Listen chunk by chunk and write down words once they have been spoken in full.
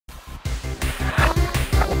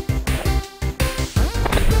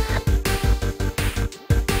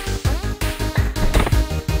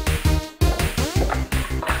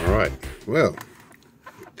Well,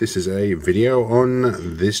 this is a video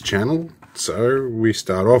on this channel, so we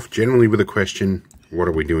start off generally with a question: what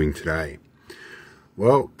are we doing today?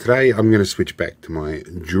 Well, today I'm going to switch back to my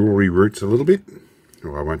jewellery roots a little bit.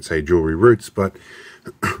 Or I won't say jewellery roots, but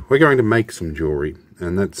we're going to make some jewellery,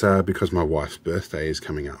 and that's because my wife's birthday is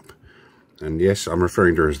coming up. And yes, I'm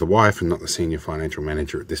referring to her as the wife and not the senior financial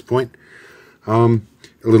manager at this point. A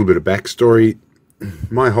little bit of backstory.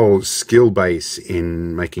 My whole skill base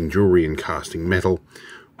in making jewellery and casting metal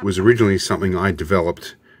was originally something I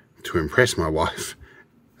developed to impress my wife,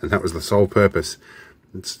 and that was the sole purpose.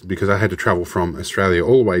 It's because I had to travel from Australia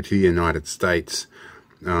all the way to the United States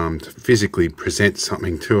to physically present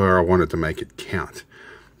something to her. I wanted to make it count.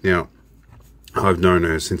 Now, I've known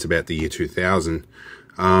her since about the year 2000,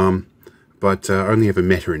 but only ever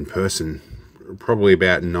met her in person probably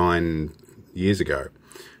about 9 years ago.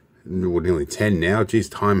 Well, nearly 10 now. Geez,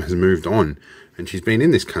 time has moved on, and she's been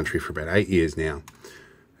in this country for about 8 years now.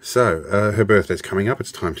 So her birthday's coming up.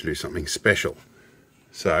 It's time to do something special.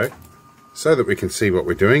 So that we can see what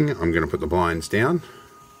we're doing, I'm going to put the blinds down,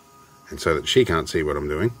 and so that she can't see what I'm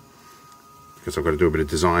doing, because I've got to do a bit of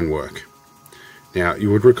design work. Now,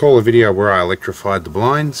 you would recall a video where I electrified the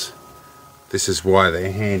blinds. This is why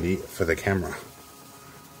they're handy for the camera.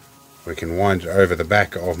 We can wind it over the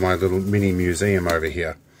back of my little mini museum over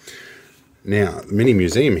here. Now, the mini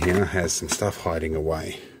museum here has some stuff hiding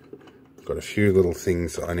away. I've got a few little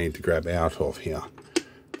things that I need to grab out of here.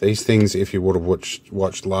 These things, if you would have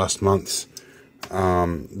watched last month's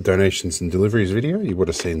donations and deliveries video, you would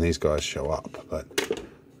have seen these guys show up. But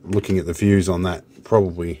looking at the views on that,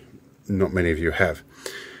 probably not many of you have.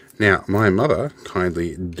 Now, my mother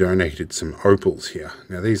kindly donated some opals here.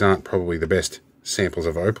 Now, these aren't probably the best samples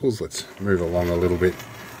of opals. Let's move along a little bit,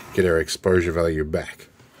 get our exposure value back.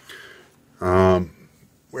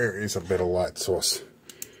 Where is a better light source?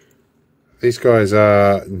 These guys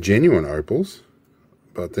are genuine opals,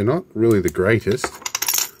 but they're not really the greatest.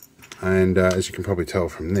 And as you can probably tell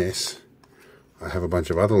from this, I have a bunch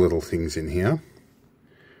of other little things in here.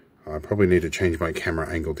 I probably need to change my camera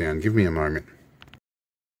angle down. Give me a moment.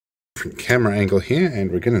 Different camera angle here,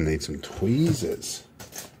 and we're going to need some tweezers.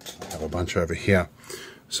 I have a bunch over here.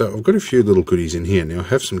 So I've got a few little goodies in here. Now I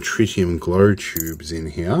have some tritium glow tubes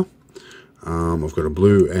in here. I've got a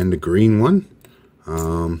blue and a green one.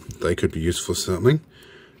 They could be useful for something.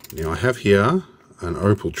 Now I have here an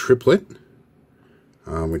opal triplet,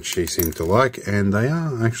 which she seems to like, and they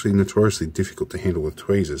are actually notoriously difficult to handle with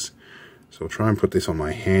tweezers. So I'll try and put this on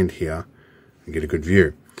my hand here and get a good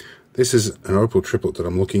view. This is an opal triplet that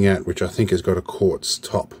I'm looking at, which I think has got a quartz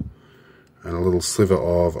top and a little sliver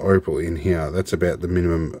of opal in here. That's about the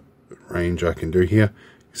minimum range I can do here.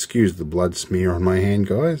 Excuse the blood smear on my hand,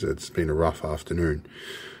 guys. It's been a rough afternoon.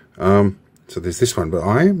 So there's this one, but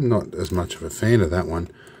I am not as much of a fan of that one.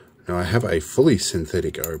 Now I have a fully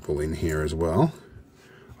synthetic opal in here as well.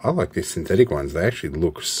 I like these synthetic ones. They actually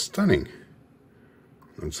look stunning.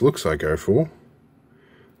 It's looks I go for.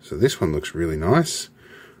 So this one looks really nice.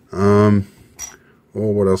 Well,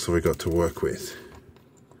 what else have we got to work with?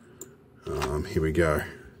 Here we go.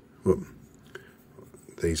 Whoop.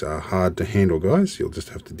 These are hard to handle, guys. You'll just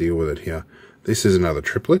have to deal with it here. This is another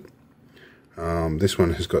triplet. This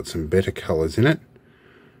one has got some better colors in it.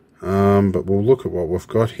 But we'll look at what we've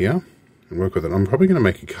got here and work with it. I'm probably going to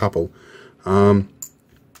make a couple. I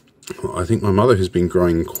think my mother has been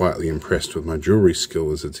growing quietly impressed with my jewellery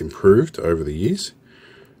skill as it's improved over the years.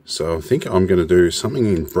 So I think I'm going to do something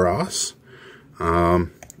in brass. I'll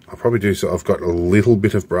probably do so. I've got a little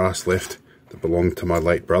bit of brass left that belonged to my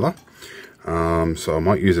late brother. So I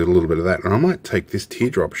might use a little bit of that. And I might take this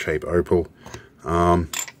teardrop shape opal and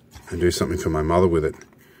do something for my mother with it.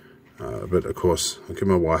 But of course, I'll give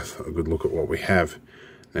my wife a good look at what we have.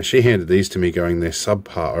 Now, she handed these to me going, they're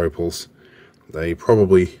subpar opals. They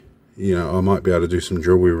probably, you know, I might be able to do some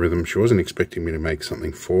jewellery with them. She wasn't expecting me to make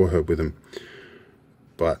something for her with them.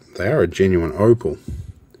 But they are a genuine opal.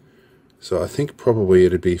 So I think probably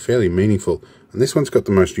it'd be fairly meaningful. And this one's got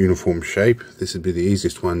the most uniform shape. This would be the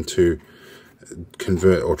easiest one to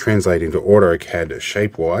convert or translate into AutoCAD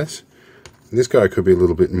shape-wise. This guy could be a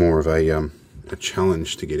little bit more of a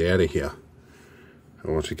challenge to get out of here,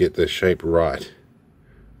 or to get the shape right.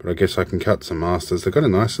 But I guess I can cut some masters. They've got a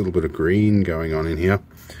nice little bit of green going on in here.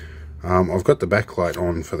 I've got the backlight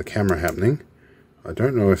on for the camera happening. I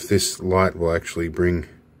don't know if this light will actually bring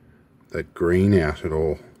that green out at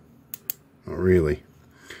all. Not really.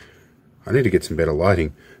 I need to get some better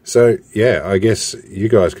lighting. So yeah, I guess you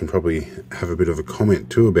guys can probably have a bit of a comment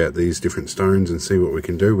too about these different stones and see what we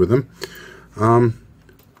can do with them.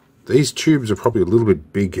 These tubes are probably a little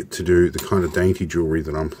bit big to do the kind of dainty jewellery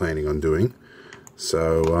that I'm planning on doing.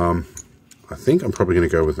 So I think I'm probably going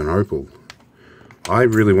to go with an opal. I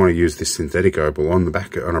really want to use this synthetic opal. On the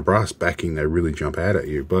back, on a brass backing, they really jump out at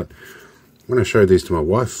you. But when I showed these to my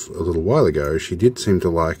wife a little while ago, she did seem to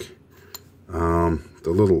like the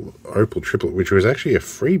little opal triplet, which was actually a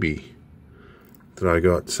freebie that I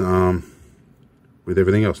got with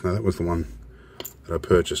everything else. No, that was the one that I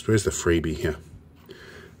purchased. Where's the freebie here?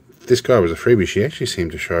 This guy was a freebie. She actually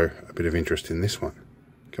seemed to show a bit of interest in this one.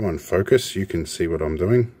 Come on, focus. You can see what I'm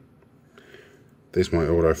doing. There's my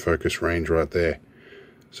autofocus range right there.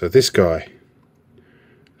 So this guy.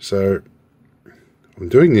 So I'm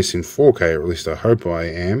doing this in 4K, or at least I hope I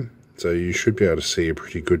am. So you should be able to see a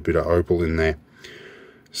pretty good bit of opal in there.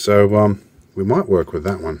 So we might work with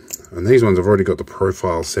that one. And these ones, I've already got the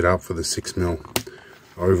profile set up for the 6mm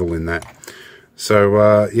oval in that.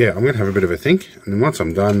 So yeah, I'm going to have a bit of a think, and then once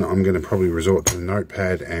I'm done, I'm going to probably resort to the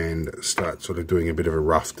notepad and start sort of doing a bit of a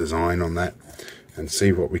rough design on that and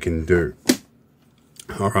see what we can do.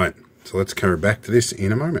 Alright, so let's come back to this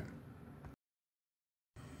in a moment.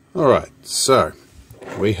 Alright, so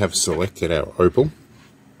we have selected our opal.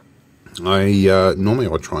 Normally I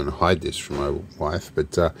would try and hide this from my wife,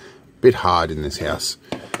 but a bit hard in this house.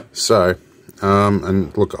 So,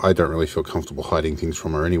 and look, I don't really feel comfortable hiding things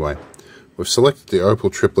from her anyway. We've selected the opal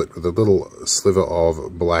triplet with a little sliver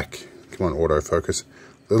of black, come on autofocus,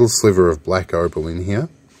 little sliver of black opal in here.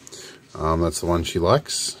 That's the one she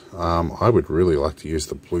likes. I would really like to use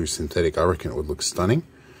the blue synthetic. I reckon it would look stunning,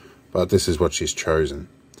 but this is what she's chosen.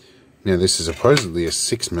 Now this is supposedly a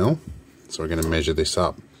 6mm, so we're going to measure this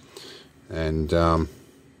up. And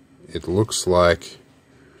it looks like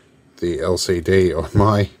the LCD on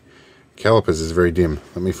my calipers is very dim.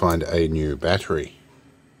 Let me find a new battery.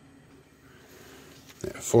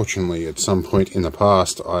 Now, fortunately, at some point in the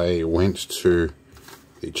past, I went to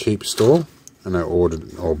the cheap store and I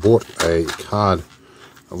ordered or bought a card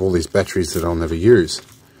of all these batteries that I'll never use.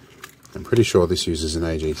 I'm pretty sure this uses an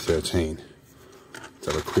AG13. Let's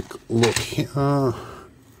have a quick look here.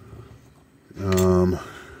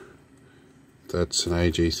 That's an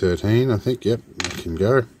AG13, I think. Yep, you can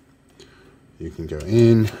go. You can go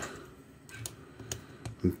in.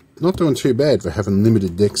 I'm not doing too bad for having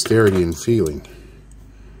limited dexterity and feeling.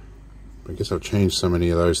 I guess I've changed so many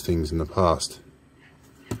of those things in the past.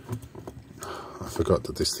 I forgot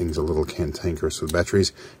that this thing's a little cantankerous with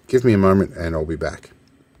batteries. Give me a moment and I'll be back.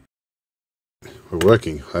 We're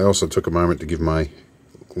working. I also took a moment to give my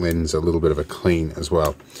lens a little bit of a clean as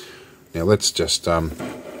well. Now let's just move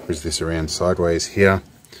this around sideways here.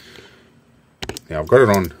 Now I've got it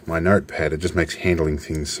on my notepad. It just makes handling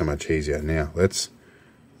things so much easier. Now let's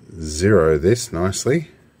zero this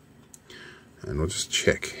nicely. And we'll just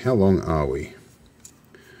check. How long are we?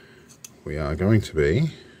 We are going to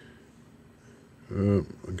be... I'll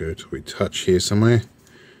go till we touch here somewhere.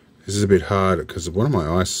 This is a bit hard because one of my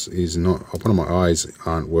eyes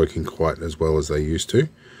aren't working quite as well as they used to.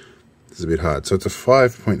 This is a bit hard. So it's a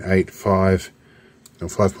 5.85 or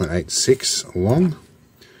 5.86 long.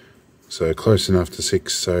 So close enough to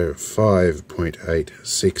 6. So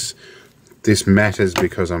 5.86. This matters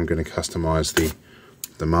because I'm going to customize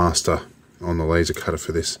the master on the laser cutter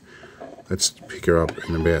for this. Let's pick her up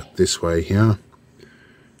in about this way here.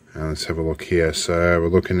 And let's have a look here. So we're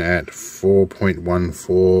looking at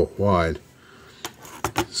 4.14 wide.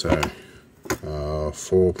 So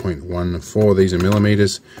 4.14, these are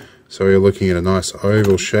millimeters. So we're looking at a nice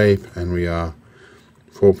oval shape, and we are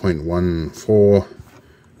 4.14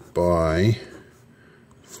 by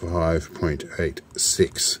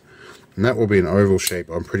 5.86. And that will be an oval shape.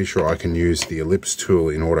 I'm pretty sure I can use the ellipse tool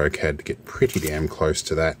in AutoCAD to get pretty damn close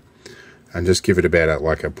to that. And just give it about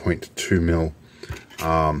like a 0.2mm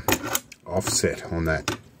offset on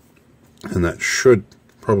that. And that should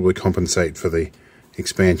probably compensate for the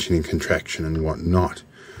expansion and contraction and whatnot.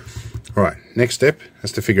 Alright, next step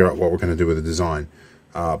is to figure out what we're going to do with the design.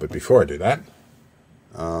 But before I do that,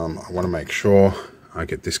 I want to make sure I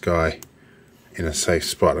get this guy in a safe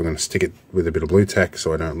spot. I'm going to stick it with a bit of blue tack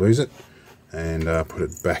so I don't lose it, and put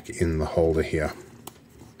it back in the holder here.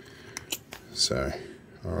 So,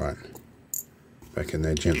 alright, back in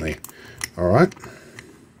there gently. Alright,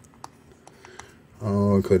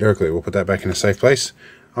 clear. We'll put that back in a safe place.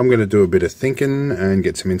 I'm going to do a bit of thinking and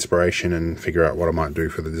get some inspiration and figure out what I might do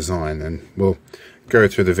for the design, and we'll go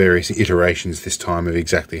through the various iterations this time of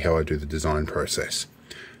exactly how I do the design process.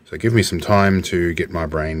 So give me some time to get my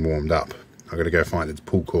brain warmed up. I've got to go find its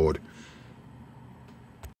pull cord.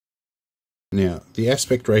 Now, the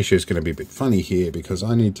aspect ratio is going to be a bit funny here because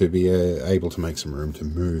I need to be able to make some room to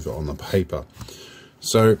move on the paper.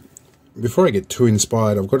 So before I get too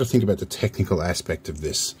inspired, I've got to think about the technical aspect of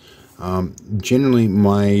this. Generally,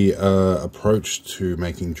 my approach to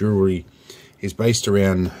making jewellery is based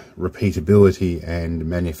around repeatability and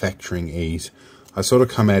manufacturing ease. I sort of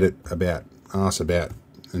come at it about,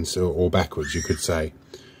 and so, or backwards, you could say.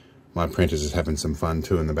 My apprentice is having some fun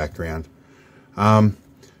too in the background.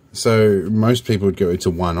 So most people would go, it's a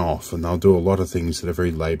one-off, and they'll do a lot of things that are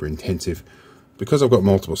very labour intensive. Because I've got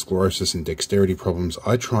multiple sclerosis and dexterity problems,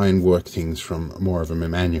 I try and work things from more of a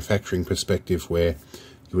manufacturing perspective, where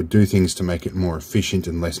you would do things to make it more efficient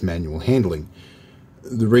and less manual handling.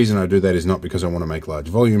 The reason I do that is not because I want to make large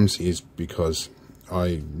volumes, is because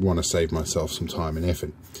I want to save myself some time and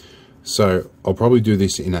effort. So I'll probably do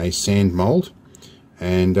this in a sand mold,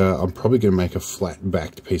 and I'm probably going to make a flat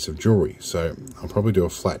backed piece of jewellery. So I'll probably do a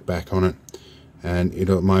flat back on it. And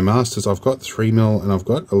my masters, I've got 3mm, and I've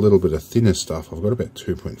got a little bit of thinner stuff. I've got about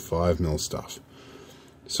 2.5mm stuff.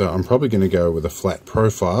 So I'm probably going to go with a flat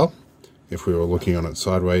profile if we were looking on it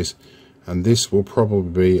sideways. And this will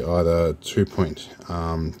probably be either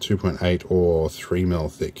 2.8 or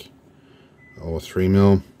 3mm thick. Or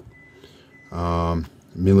 3mm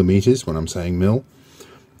millimeters when I'm saying mil.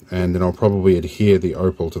 And then I'll probably adhere the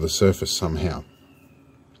opal to the surface somehow.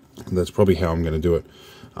 That's probably how I'm going to do it.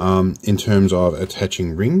 In terms of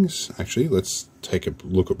attaching rings, actually, let's take a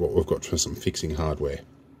look at what we've got for some fixing hardware.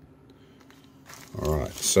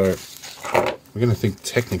 Alright, so we're going to think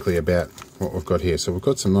technically about what we've got here. So we've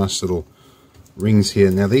got some nice little rings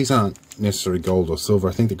here. Now these aren't necessarily gold or silver.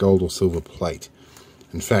 I think the gold or silver plate.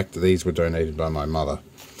 In fact, these were donated by my mother.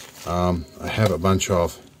 I have a bunch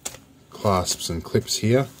of clasps and clips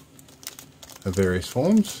here of various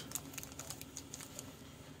forms.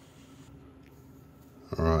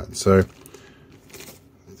 Alright, so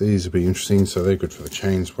these will be interesting. So they're good for the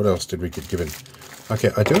chains. What else did we get given?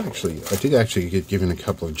 Okay, I did actually get given a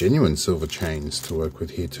couple of genuine silver chains to work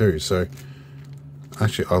with here too. So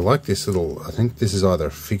actually, I like this little, I think this is either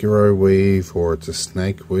a Figaro weave or it's a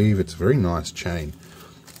snake weave. It's a very nice chain.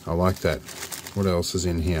 I like that. What else is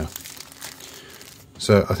in here?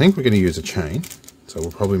 So I think we're going to use a chain. So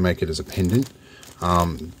we'll probably make it as a pendant.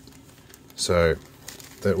 So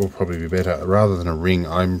that will probably be better. Rather than a ring,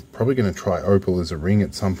 I'm probably going to try opal as a ring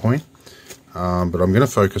at some point. But I'm going to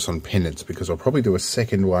focus on pendants because I'll probably do a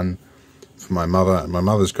second one for my mother. My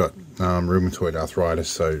mother's got rheumatoid arthritis,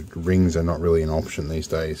 so rings are not really an option these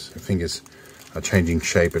days. Her fingers are changing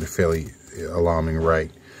shape at a fairly alarming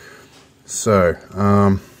rate. So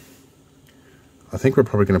I think we're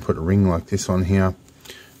probably going to put a ring like this on here.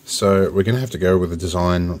 So we're going to have to go with a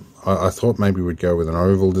design. I thought maybe we'd go with an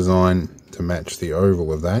oval design to match the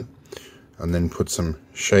oval of that, and then put some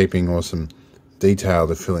shaping or some detail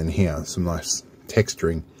to fill in here, some nice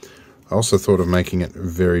texturing. I also thought of making it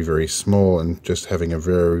very, very small and just having a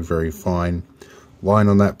very, very fine line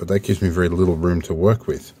on that, but that gives me very little room to work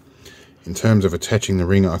with. In terms of attaching the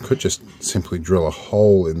ring, I could just simply drill a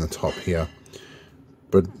hole in the top here,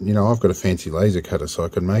 but you know, I've got a fancy laser cutter, so I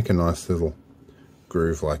could make a nice little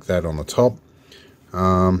groove like that on the top.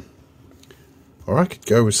 Or I could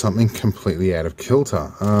go with something completely out of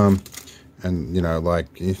kilter, and you know, like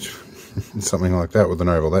something like that with an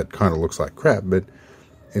oval. That kind of looks like crap, but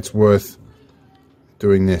it's worth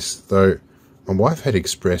doing this. Though my wife had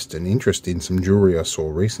expressed an interest in some jewelry I saw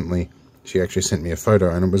recently. She actually sent me a photo,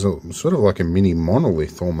 and it was sort of like a mini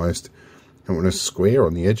monolith almost. It was a square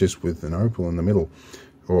on the edges with an opal in the middle,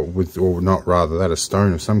 or not, rather that, a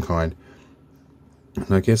stone of some kind.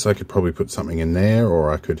 And I guess I could probably put something in there,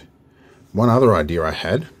 or I could. One other idea I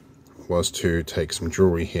had was to take some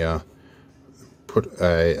jewelry here, put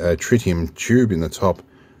a tritium tube in the top,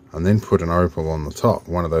 and then put an opal on the top,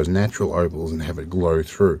 one of those natural opals, and have it glow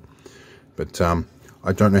through. But I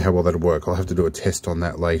don't know how well that'll work. I'll have to do a test on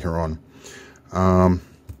that later on.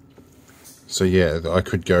 So yeah, I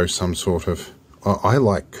could go some sort of... I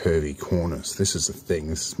like curvy corners. This is the thing.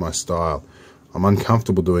 This is my style. I'm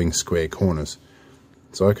uncomfortable doing square corners.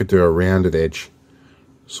 So I could do a rounded edge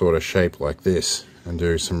sort of shape like this, and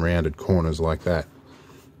do some rounded corners like that,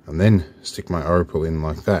 and then stick my opal in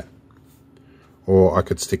like that. Or I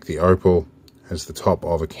could stick the opal as the top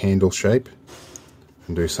of a candle shape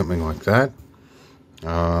and do something like that.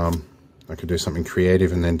 I could do something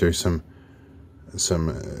creative and then do some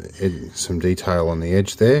detail on the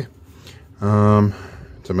edge there,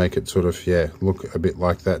 to make it sort of, yeah, look a bit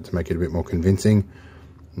like that, to make it a bit more convincing.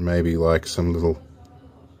 Maybe like some little,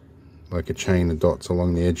 like a chain of dots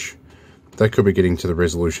along the edge. That could be getting to the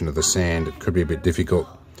resolution of the sand. It could be a bit difficult.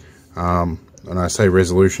 And I say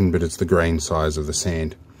resolution, but it's the grain size of the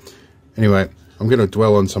sand. Anyway, I'm going to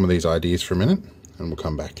dwell on some of these ideas for a minute, and we'll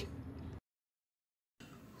come back.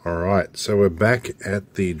 Alright, so we're back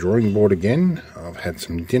at the drawing board again. I've had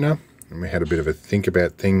some dinner and we had a bit of a think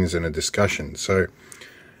about things and a discussion. So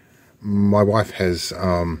my wife has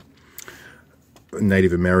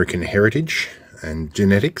Native American heritage and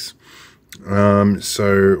genetics.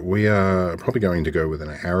 So we are probably going to go with an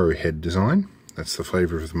arrowhead design. That's the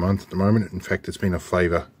flavour of the month at the moment. In fact, it's been a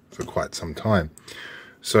flavour for quite some time.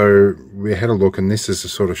 So we had a look, and this is the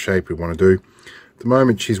sort of shape we want to do. At the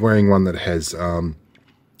moment, she's wearing one that has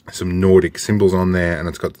some Nordic symbols on there, and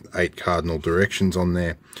it's got 8 cardinal directions on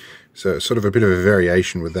there. So sort of a bit of a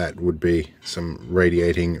variation with that would be some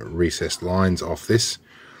radiating recessed lines off this.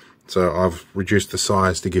 So I've reduced the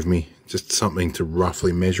size to give me just something to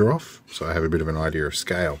roughly measure off, so I have a bit of an idea of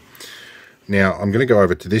scale. Now I'm going to go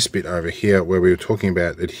over to this bit over here where we were talking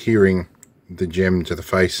about adhering the gem to the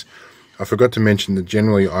face. I forgot to mention that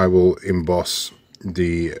generally I will emboss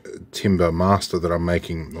the timber master that I'm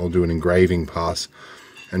making. I'll do an engraving pass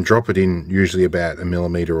and drop it in usually about 1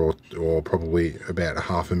 millimeter or probably about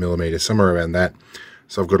 0.5 millimeter, somewhere around that.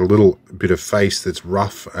 So I've got a little bit of face that's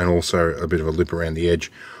rough and also a bit of a lip around the edge.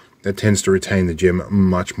 That tends to retain the gem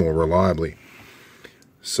much more reliably.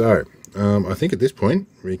 So I think at this point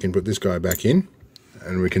we can put this guy back in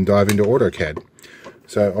and we can dive into AutoCAD.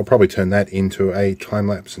 So I'll probably turn that into a time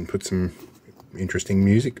lapse and put some interesting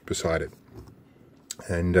music beside it.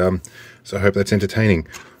 And so I hope that's entertaining.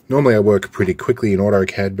 Normally I work pretty quickly in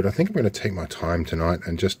AutoCAD, but I think I'm going to take my time tonight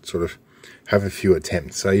and just sort of have a few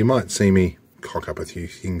attempts. So you might see me cock up a few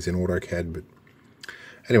things in AutoCAD, but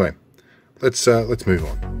anyway, let's move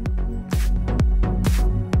on.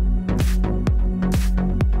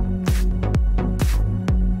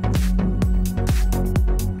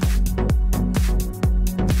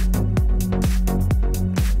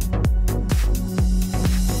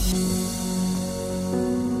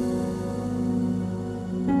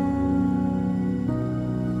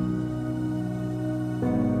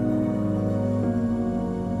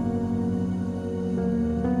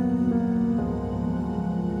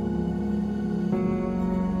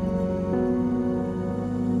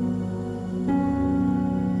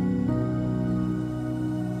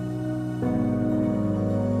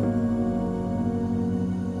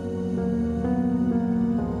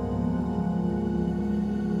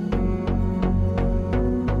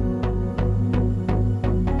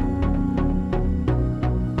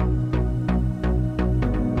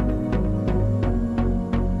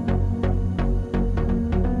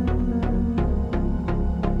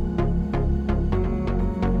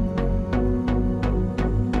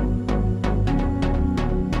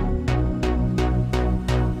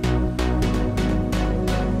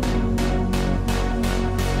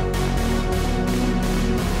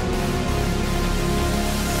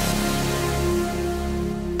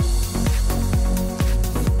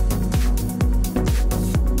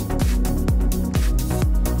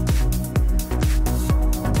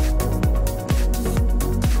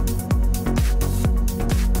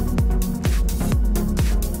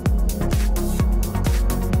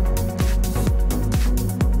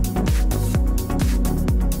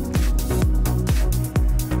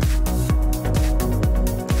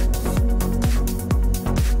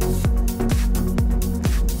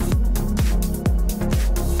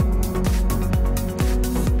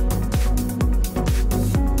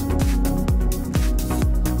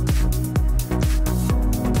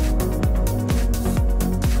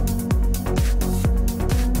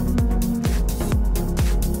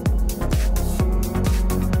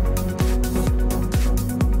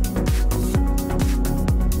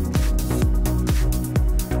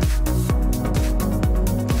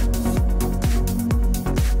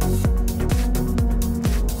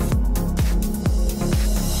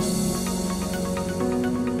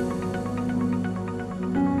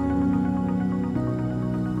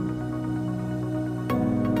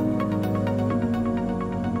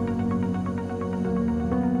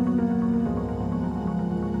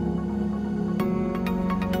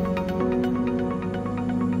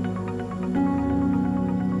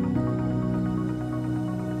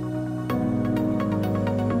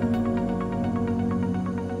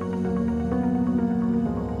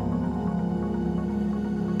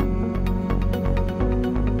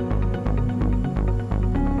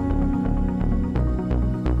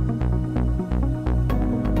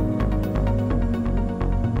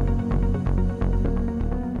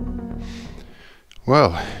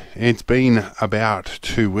 Well, it's been about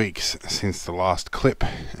 2 weeks since the last clip,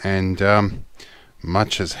 and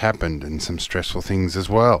much has happened and some stressful things as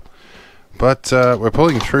well. But we're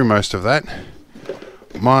pulling through most of that.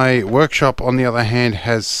 My workshop, on the other hand,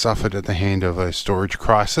 has suffered at the hand of a storage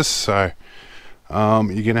crisis, so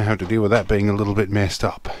you're going to have to deal with that being a little bit messed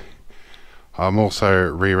up. I'm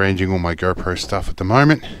also rearranging all my GoPro stuff at the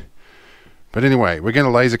moment. But anyway, we're going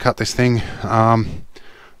to laser cut this thing. We're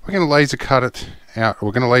going to laser cut it out.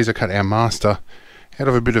 We're going to laser cut our master out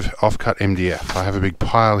of a bit of offcut MDF. I have a big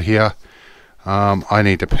pile here. I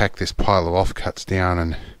need to pack this pile of offcuts down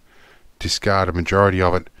and discard a majority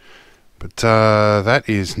of it. But that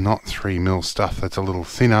is not 3mm stuff. That's a little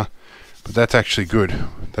thinner. But that's actually good.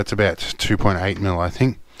 That's about 2.8mm, I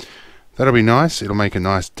think. That'll be nice. It'll make a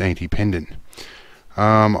nice dainty pendant.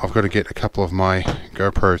 I've got to get a couple of my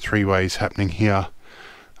GoPro 3-ways happening here.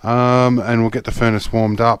 And we'll get the furnace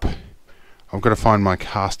warmed up. I've got to find my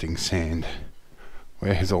casting sand.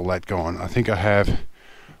 Where has all that gone? I think I have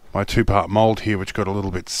my 2-part mould here, which got a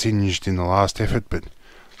little bit singed in the last effort, but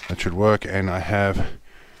that should work. And I have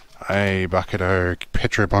a bucket of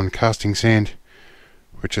Petrobond casting sand,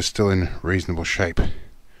 which is still in reasonable shape.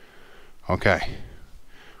 Okay,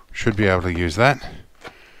 should be able to use that.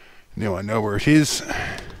 Now I know where it is.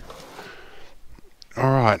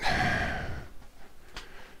 Alright,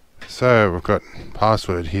 so we've got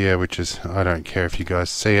password here, which is, I don't care if you guys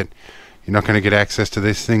see it, you're not going to get access to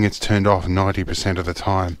this thing. It's turned off 90% of the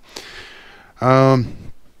time.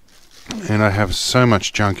 And I have so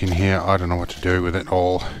much junk in here, I don't know what to do with it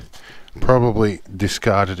all. Probably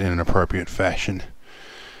discard it in an appropriate fashion.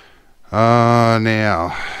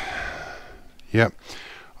 Now, yep.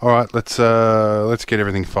 Alright, let's get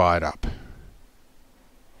everything fired up.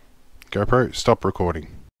 GoPro, stop recording.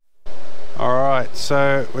 Alright,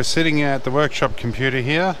 so we're sitting at the workshop computer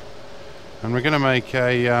here, and we're going to make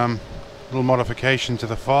a little modification to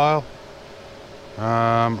the file.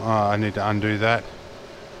 I need to undo that.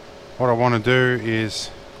 What I want to do is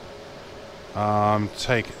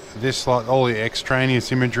take this lot, all the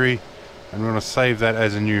extraneous imagery, and we're going to save that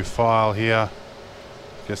as a new file here.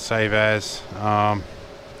 Just save as, and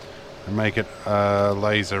make it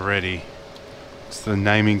laser ready. It's the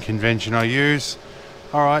naming convention I use.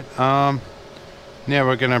 Alright, now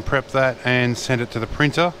we're going to prep that and send it to the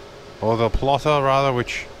printer, or the plotter rather,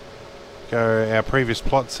 which go our previous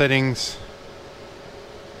plot settings.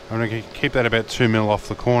 I'm going to keep that about 2mm off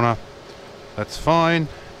the corner. That's fine.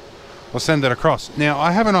 We'll send that across. Now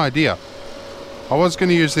I have an idea. I was going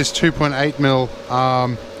to use this 2.8mm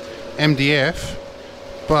MDF,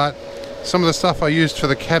 but some of the stuff I used for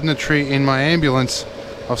the cabinetry in my ambulance,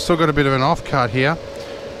 I've still got a bit of an offcut here.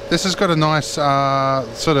 This has got a nice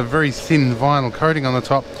sort of very thin vinyl coating on the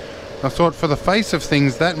top. I thought for the face of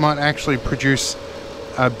things that might actually produce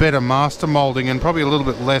a better master molding and probably a little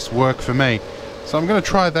bit less work for me. So I'm going to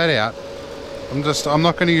try that out. I'm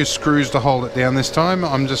not going to use screws to hold it down this time.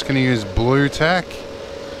 I'm just going to use blue tack,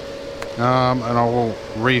 and I will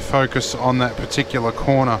refocus on that particular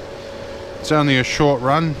corner. It's only a short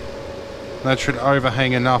run. That should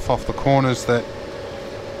overhang enough off the corners that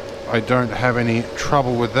I don't have any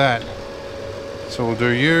trouble with that. So we'll do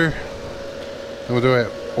you, and we'll do our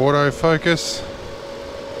autofocus.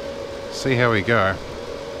 See how we go.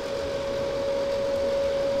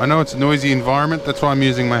 I know it's a noisy environment, that's why I'm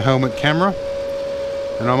using my helmet camera.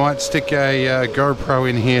 And I might stick a GoPro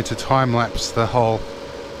in here to time-lapse the whole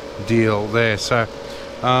deal there. So,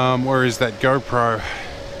 where is that GoPro?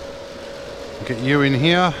 Get you in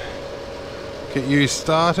here. Get you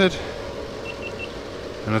started.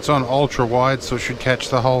 And it's on ultra-wide, so it should catch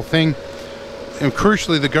the whole thing. And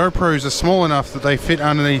crucially, the GoPros are small enough that they fit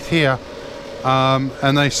underneath here.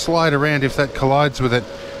 And they slide around if that collides with it.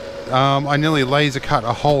 I nearly laser cut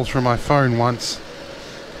a hole through my phone once.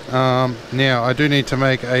 Now I do need to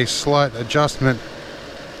make a slight adjustment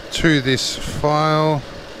to this file.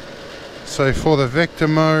 So for the vector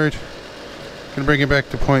mode, I'm going to bring it back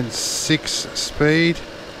to 0.6 speed.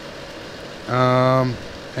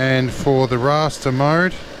 And for the raster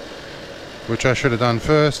mode, which I should have done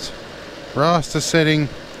first, raster setting,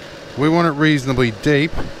 we want it reasonably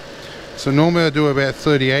deep. So normally I do about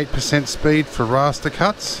 38% speed for raster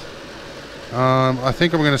cuts. I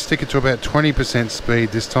think I'm going to stick it to about 20% speed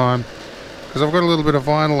this time, because I've got a little bit of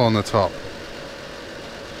vinyl on the top.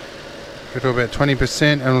 Go to about 20%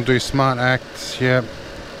 and we'll do smart acts. Yep.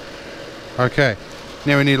 Okay,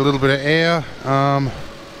 now we need a little bit of air.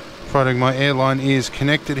 Providing my airline is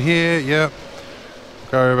connected here. Yep.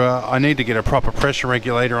 Go over. I need to get a proper pressure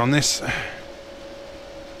regulator on this.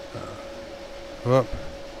 Whoop.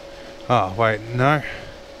 Oh wait, no.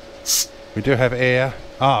 We do have air.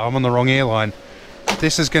 Ah, I'm on the wrong airline.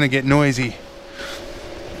 This is going to get noisy.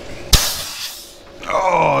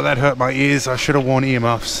 Oh, that hurt my ears. I should have worn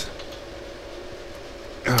earmuffs.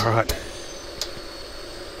 Alright.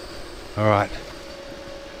 Alright.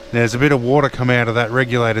 There's a bit of water come out of that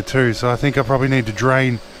regulator too, so I think I probably need to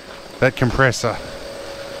drain that compressor.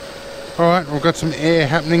 Alright, we've got some air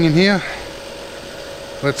happening in here.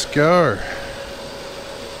 Let's go.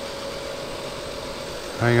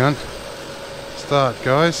 Hang on. Start,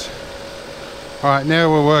 guys. Alright,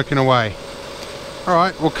 now we're working away.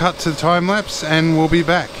 Alright, we'll cut to the time lapse and we'll be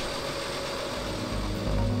back.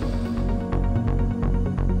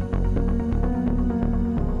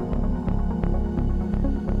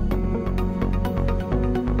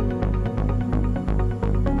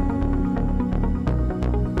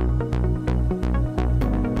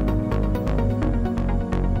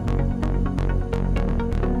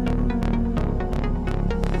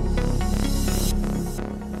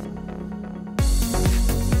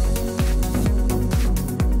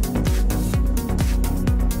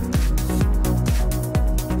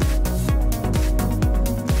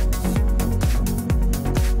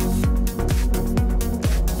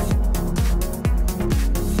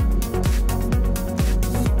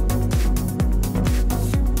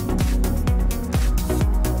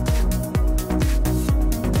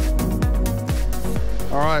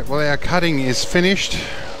 Alright, well our cutting is finished.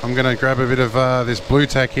 I'm going to grab a bit of this blue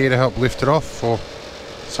tack here to help lift it off, or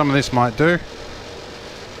some of this might do.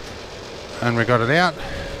 And we got it out.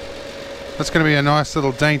 That's going to be a nice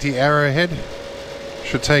little dainty arrowhead.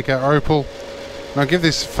 Should take our opal. And I'll give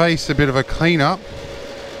this face a bit of a clean up,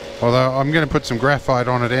 although I'm going to put some graphite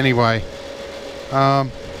on it anyway. But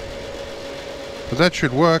that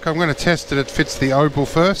should work. I'm going to test that it fits the opal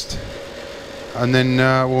first, and then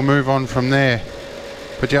we'll move on from there.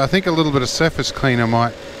 But yeah, I think a little bit of surface cleaner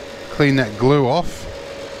might clean that glue off,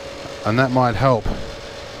 and that might help.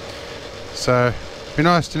 So, it'd be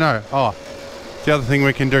nice to know. Oh, the other thing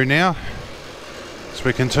we can do now is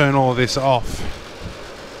we can turn all of this off.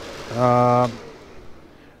 Now,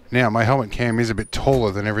 my helmet cam is a bit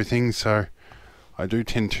taller than everything, so I do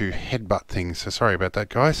tend to headbutt things. So sorry about that,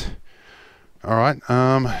 guys. Alright,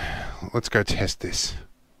 let's go test this.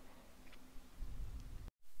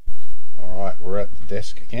 Alright, we're at the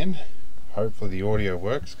desk again. Hopefully the audio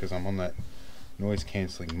works, because I'm on that noise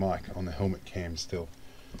cancelling mic on the helmet cam still.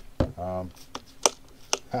 There's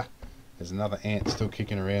another ant still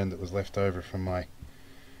kicking around that was left over from my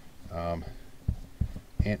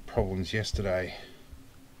ant problems yesterday.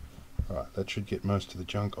 Alright, that should get most of the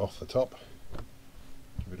junk off the top.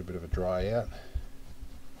 Give it a bit of a dry out.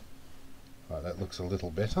 Alright, that looks a little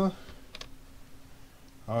better.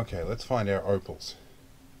 Okay, let's find our opals.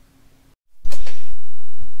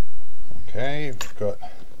 Okay, we've got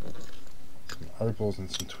some opals and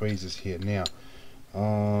some tweezers here. Now,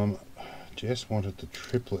 Jess wanted the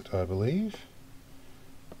triplet, I believe.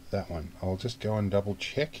 That one. I'll just go and double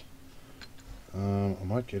check. I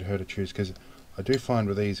might get her to choose, because I do find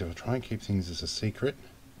with these, if I try and keep things as a secret,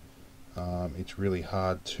 it's really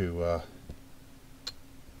hard to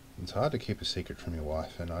keep a secret from your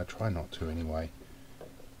wife, and I try not to anyway.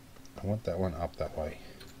 I want that one up that way.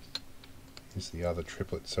 Here's the other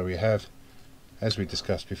triplet. So we have, as we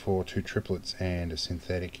discussed before, 2 triplets and a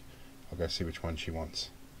synthetic. I'll go see which one she wants.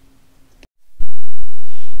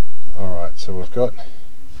 Alright, so we're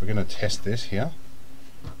going to test this here,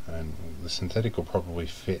 and the synthetic will probably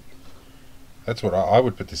fit. That's what I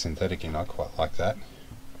would put the synthetic in. I quite like that.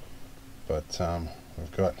 But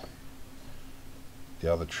we've got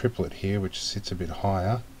the other triplet here, which sits a bit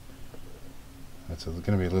higher. It's going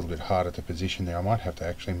to be a little bit harder to position there. I might have to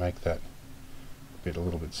actually make that bit a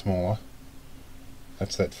little bit smaller.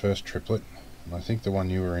 That's that first triplet, and I think the one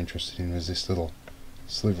you were interested in was this little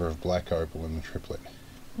sliver of black opal in the triplet.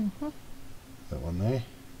 That one there.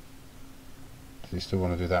 Do you still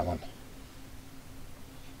want to do that one?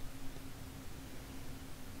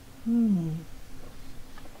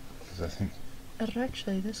 Because I think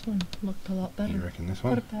actually this one looked a lot better. You reckon this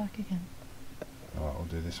one? Put it back again. Alright, we'll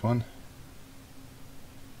do this one.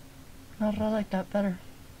 I like that better.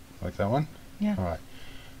 Like that one? Yeah. Alright.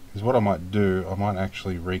 Because what I might do, I might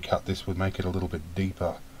actually recut this, would make it a little bit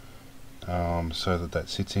deeper, so that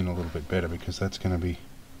sits in a little bit better, because that's going to be,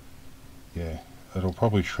 yeah, it'll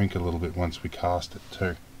probably shrink a little bit once we cast it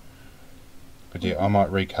too. But yeah, I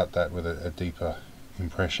might recut that with a deeper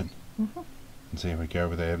impression, and see if we go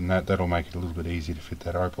over there, and that'll make it a little bit easier to fit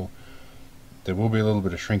that opal. There will be a little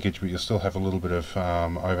bit of shrinkage, but you'll still have a little bit of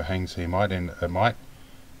overhang, so you might end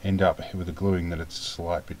up with a gluing that it's a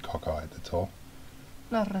slight bit cockeyed, that's all.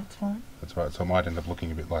 No, that's fine. That's right, so it might end up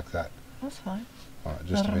looking a bit like that. That's fine. Alright,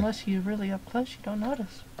 just not unless you're really up close, you don't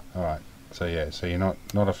notice. Alright, so yeah, so you're not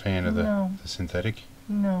a fan of the synthetic?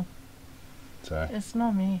 No. So it's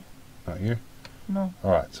not me. Not you? No.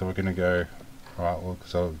 Alright, so we're going to go, alright, well,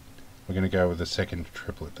 so we're going to go with the second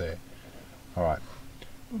triplet there. Alright.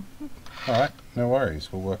 Alright, no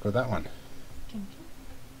worries. We'll work with that one.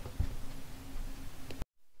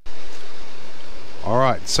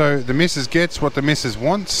 Alright, so the missus gets what the missus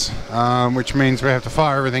wants, which means we have to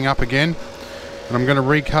fire everything up again. And I'm going to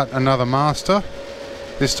recut another master,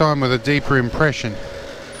 this time with a deeper impression.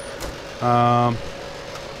 So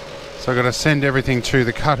I've got to send everything to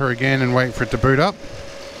the cutter again and wait for it to boot up.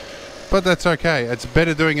 But that's okay, it's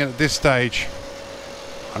better doing it at this stage.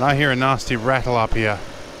 And I hear a nasty rattle up here.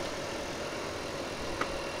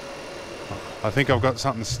 I think I've got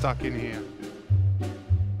something stuck in here.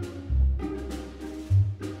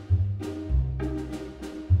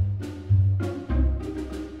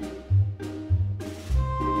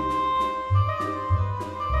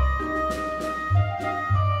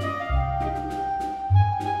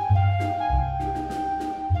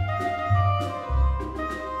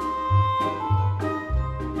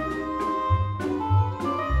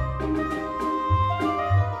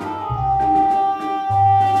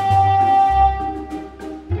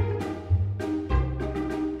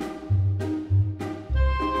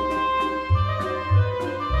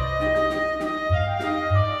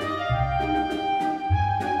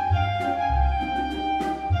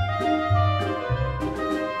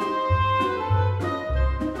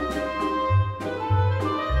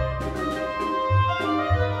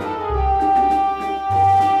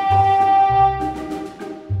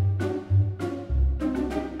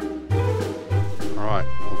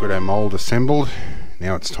 Got our mould assembled.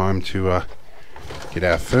 Now it's time to get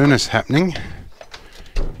our furnace happening,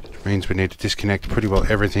 which means we need to disconnect pretty well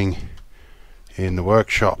everything in the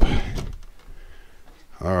workshop.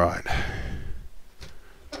 Alright,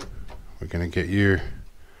 we're going to get you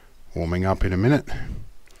warming up in a minute,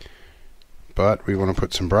 but we want to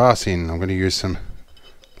put some brass in. I'm going to use some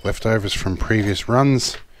leftovers from previous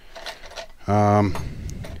runs and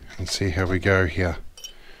see how we go here.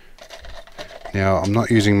 Now, I'm not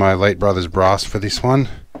using my late brother's brass for this one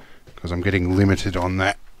because I'm getting limited on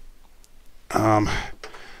that. There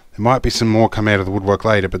might be some more come out of the woodwork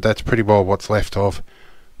later, but that's pretty well what's left of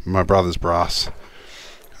my brother's brass.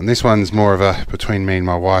 And this one's more of a between me and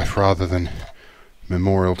my wife rather than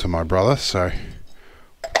memorial to my brother, so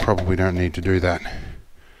probably don't need to do that.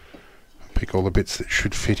 Pick all the bits that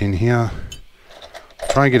should fit in here.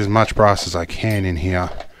 Try and get as much brass as I can in here,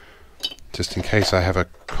 just in case I have a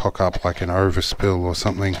cock up like an overspill or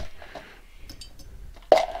something.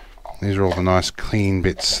 These are all the nice clean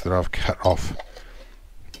bits that I've cut off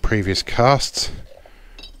previous casts,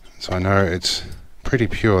 so I know it's pretty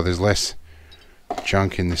pure. There's less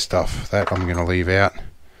junk in this stuff. That I'm going to leave out.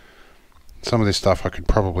 Some of this stuff I could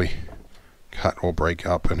probably cut or break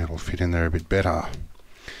up and it'll fit in there a bit better.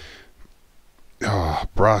 Oh,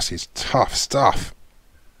 brass is tough stuff.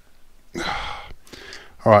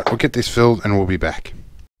 Alright, we'll get this filled and we'll be back.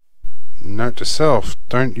 Note to self,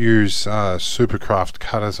 don't use Supercraft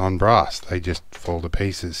cutters on brass, they just fall to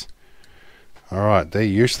pieces. Alright, they're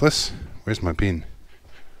useless. Where's my bin?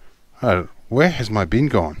 Oh, where has my bin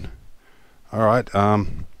gone? Alright,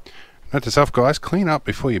 note to self guys, clean up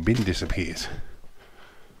before your bin disappears.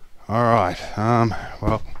 Alright,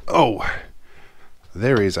 well, oh,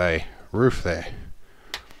 there is a roof there.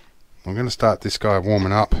 I'm going to start this guy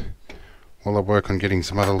warming up while I work on getting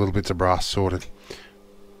some other little bits of brass sorted.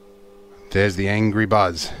 There's the angry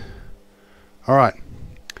buzz. Alright,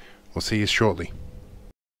 we'll see you shortly.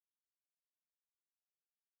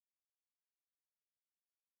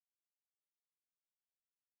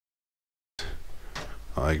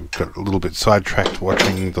 I got a little bit sidetracked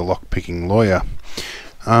watching the lock-picking lawyer.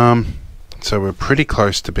 So we're pretty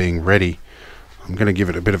close to being ready. I'm going to give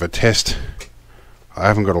it a bit of a test. I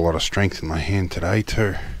haven't got a lot of strength in my hand today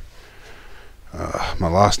too. My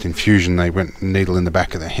last infusion they went needle in the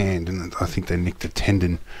back of the hand and I think they nicked a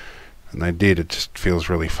tendon, and they did. It just feels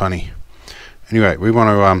really funny. Anyway, we want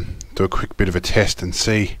to do a quick bit of a test and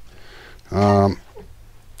see how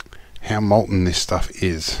molten this stuff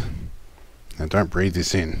is. Now don't breathe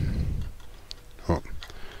this in. Oh,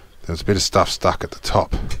 there's a bit of stuff stuck at the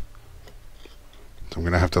top, so I'm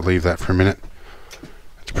going to have to leave that for a minute.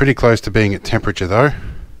 It's pretty close to being at temperature though.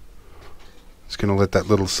 Just going to let that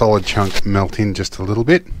little solid chunk melt in just a little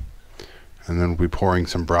bit, and then we'll be pouring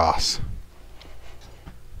some brass.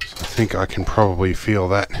 So I think I can probably feel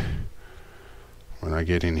that when I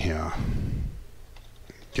get in here.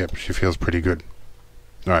 Yep, she feels pretty good.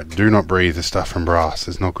 Alright, do not breathe the stuff from brass,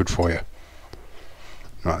 it's not good for you.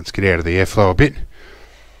 Alright, let's get out of the airflow a bit.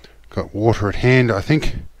 Got water at hand. I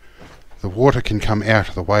think the water can come out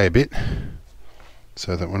of the way a bit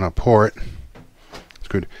so that when I pour it, it's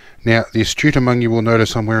good. Now, the astute among you will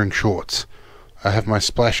notice I'm wearing shorts. I have my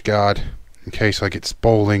splash guard in case I get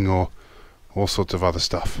bowling or all sorts of other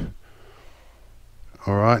stuff.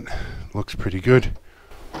 Alright, looks pretty good.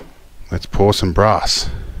 Let's pour some brass.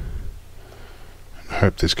 I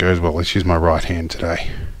hope this goes well. Let's use my right hand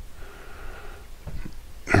today.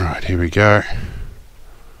 Alright, here we go.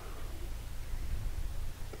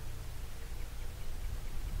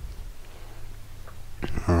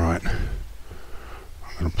 Alright,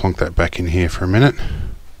 I'm going to plonk that back in here for a minute.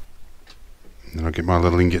 And then I'll get my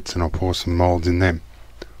little ingots and I'll pour some moulds in them.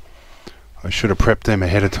 I should have prepped them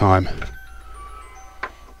ahead of time.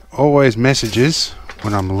 Always messages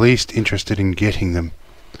when I'm least interested in getting them.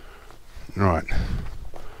 Right,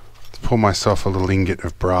 let's pour myself a little ingot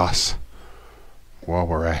of brass while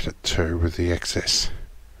we're at it too with the excess.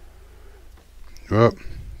 Oh,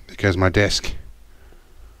 there goes my desk.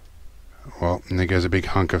 Well, and there goes a big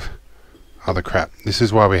hunk of other crap. This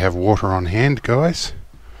is why we have water on hand, guys.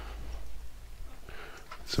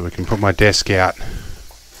 So we can put my desk out.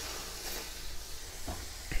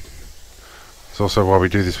 It's also why we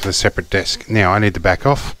do this with a separate desk. Now I need to back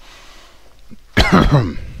off.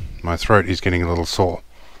 My throat is getting a little sore.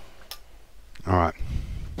 Alright.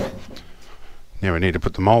 Now we need to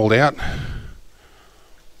put the mould out.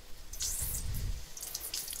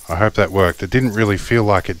 I hope that worked. It didn't really feel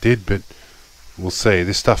like it did, but we'll see.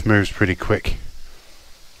 This stuff moves pretty quick.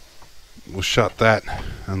 We'll shut that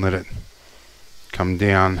and let it come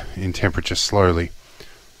down in temperature slowly.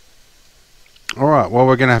 Alright, well,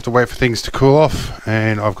 we're going to have to wait for things to cool off,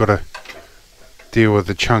 and I've got to deal with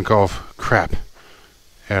the chunk of crap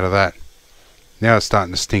out of that. Now it's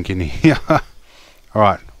starting to stink in here.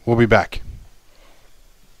 Alright, we'll be back.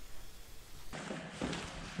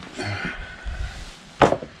 Yeah.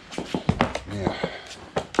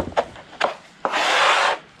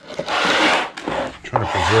 Trying to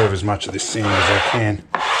preserve as much of this sand as I can.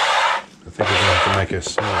 I think I'm going to have to make a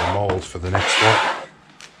smaller mould for the next lot.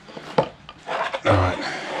 Alright,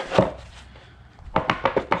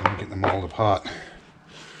 let me get the mould apart.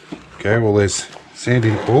 Okay, well there's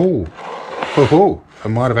sanding. Oh, it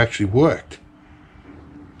might have actually worked.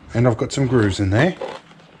 And I've got some grooves in there.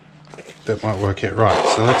 That might work out right.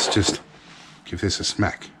 So let's just give this a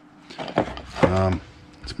smack.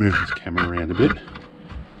 Let's move this camera around a bit.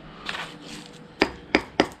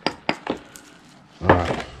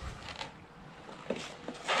 Alright.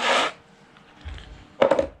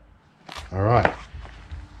 Alright,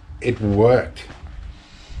 it worked.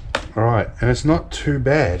 Alright, and it's not too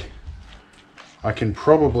bad. I can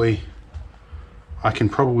probably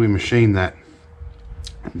machine that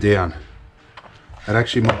down. It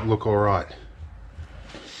actually might look alright.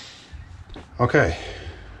 Okay.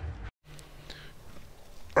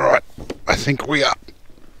 Alright, I think we are.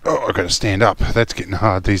 Oh, I've got to stand up. That's getting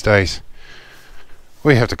hard these days.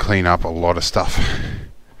 We have to clean up a lot of stuff.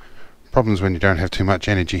 Problems when you don't have too much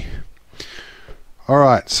energy.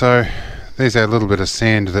 Alright, so there's our little bit of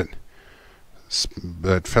sand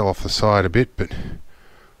that fell off the side a bit, but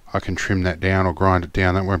I can trim that down or grind it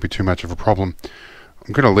down. That won't be too much of a problem.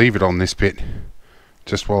 I'm going to leave it on this bit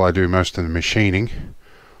just while I do most of the machining.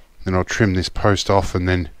 Then I'll trim this post off and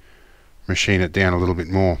then machine it down a little bit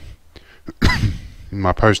more.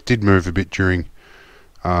 My post did move a bit during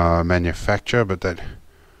manufacture, but that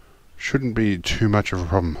shouldn't be too much of a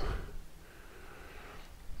problem.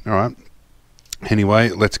 Alright. Anyway,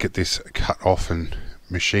 let's get this cut off and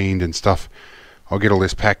machined and stuff. I'll get all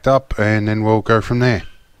this packed up and then we'll go from there.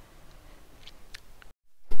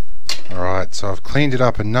 Alright, so I've cleaned it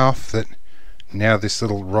up enough that now this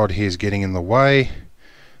little rod here is getting in the way.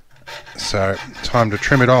 So, time to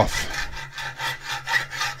trim it off.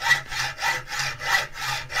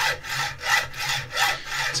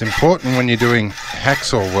 It's important when you're doing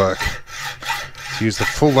hacksaw work to use the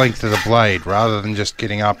full length of the blade rather than just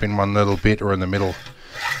getting up in one little bit or in the middle.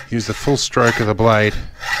 Use the full stroke of the blade.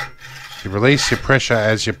 You release your pressure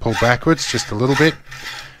as you pull backwards just a little bit,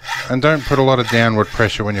 and don't put a lot of downward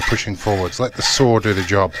pressure when you're pushing forwards. Let the saw do the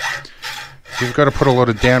job. If you've got to put a lot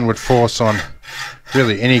of downward force on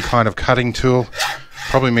really any kind of cutting tool,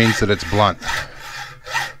 probably means that it's blunt.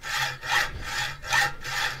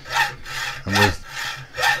 And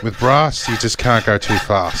with brass, you just can't go too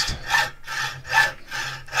fast.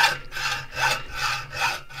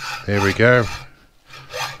 There we go.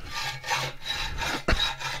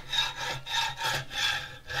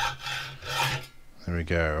 There we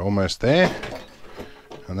go, almost there.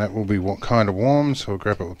 And that will be what kind of warm, so we'll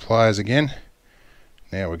grab it with pliers again.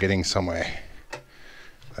 Now we're getting somewhere.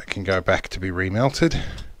 That can go back to be remelted.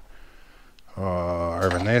 Oh,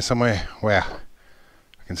 over in there somewhere. Wow,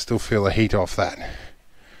 I can still feel the heat off that.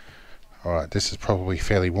 Alright, this is probably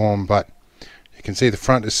fairly warm, but you can see the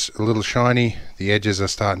front is a little shiny. The edges are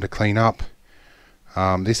starting to clean up.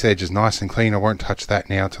 This edge is nice and clean. I won't touch that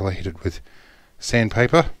now till I hit it with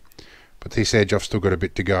sandpaper. But this edge I've still got a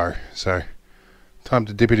bit to go. So time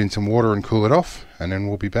to dip it in some water and cool it off, and then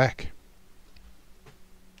we'll be back.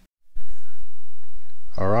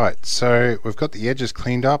 Alright, so we've got the edges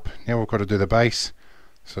cleaned up. Now we've got to do the base.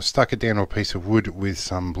 So I stuck it down to a piece of wood with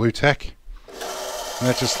some blue tack. And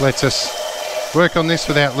that just lets us work on this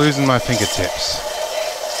without losing my fingertips.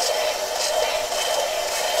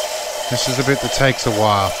 This is the bit that takes a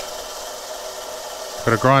while.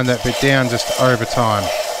 Got to grind that bit down just over time.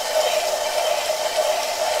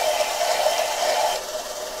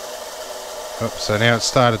 Oops, so now it's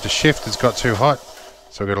started to shift, it's got too hot,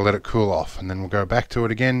 so we've got to let it cool off, and then we'll go back to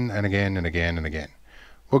it again and again and again and again.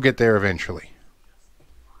 We'll get there eventually.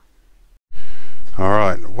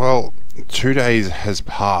 Alright, well, 2 days has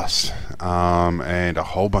passed, and a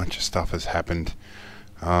whole bunch of stuff has happened.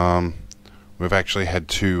 We've actually had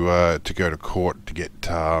to go to court to get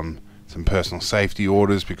some personal safety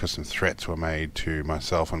orders because some threats were made to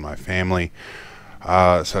myself and my family.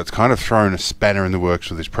 So it's kind of thrown a spanner in the works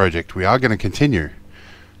for this project. We are going to continue,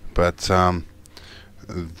 but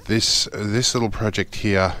this little project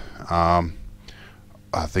here,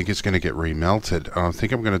 I think it's going to get remelted. I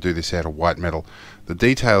think I'm going to do this out of white metal. The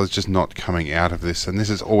detail is just not coming out of this, and this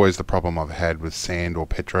is always the problem I've had with sand or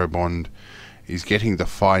Petrobond, is getting the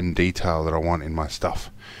fine detail that I want in my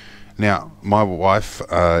stuff. Now, my wife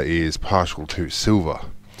is partial to silver,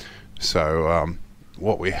 so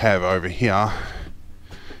what we have over here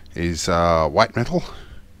is white metal.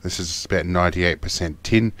 This is about 98%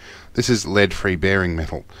 tin. This is lead-free bearing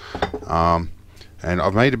metal. And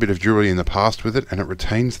I've made a bit of jewellery in the past with it, and it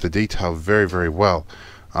retains the detail very, very well.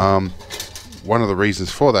 One of the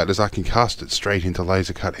reasons for that is I can cast it straight into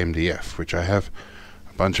laser cut MDF, which I have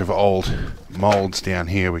a bunch of old moulds down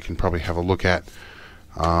here we can probably have a look at.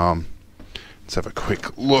 Let's have a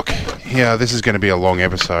quick look here. This is going to be a long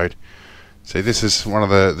episode. See, this is one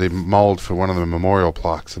of the mould for one of the memorial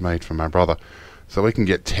plaques I made for my brother. So we can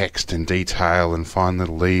get text and detail and fine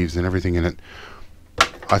little leaves and everything in it.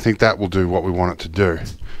 I think that will do what we want it to do.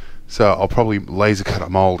 So I'll probably laser cut a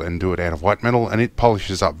mould and do it out of white metal, and it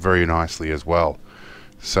polishes up very nicely as well.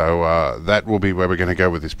 So that will be where we're going to go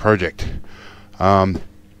with this project. My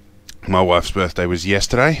wife's birthday was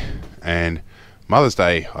yesterday, and Mother's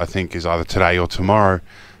Day I think is either today or tomorrow,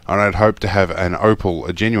 and I'd hope to have an opal,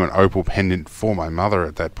 a genuine opal pendant for my mother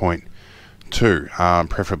at that point too,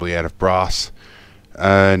 preferably out of brass,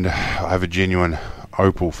 and I have a genuine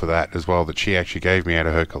opal for that as well that she actually gave me out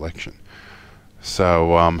of her collection.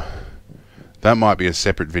 So that might be a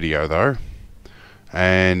separate video though.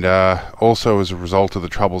 And also, as a result of the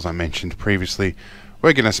troubles I mentioned previously,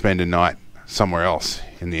 we're going to spend a night somewhere else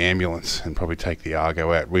in the ambulance and probably take the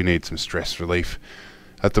Argo out. We need some stress relief.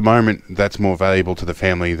 At the moment, that's more valuable to the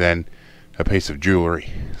family than a piece of jewellery.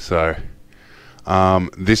 So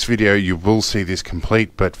this video, you will see this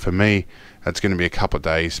complete, but for me, that's going to be a couple of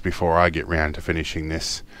days before I get round to finishing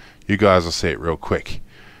this. You guys will see it real quick.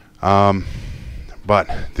 But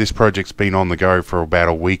this project's been on the go for about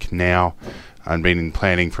a week now and been in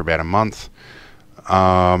planning for about a month.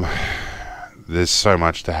 There's so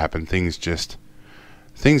much to happen.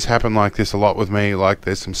 Things happen like this a lot with me. Like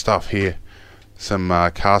there's some stuff here, some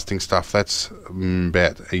casting stuff that's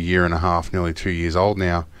about 1.5 years, nearly 2 years old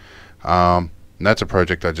now. And that's a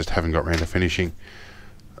project I just haven't got around to finishing.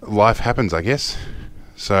 Life happens, I guess.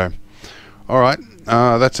 So alright,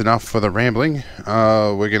 that's enough for the rambling.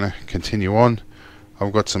 We're gonna continue on.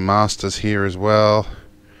 I've got some masters here as well.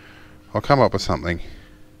 I'll come up with something.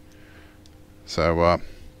 So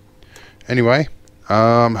anyway,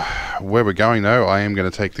 where we're going though, I am going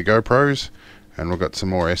to take the GoPros, and we've got some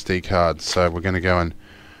more SD cards, so we're going to go and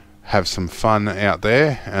have some fun out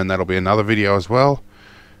there, and that'll be another video as well.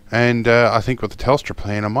 And I think with the Telstra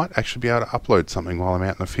plan I might actually be able to upload something while I'm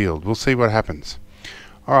out in the field. We'll see what happens.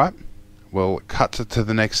 Alright, we'll cut to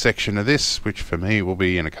the next section of this, which for me will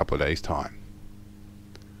be in a couple of days time.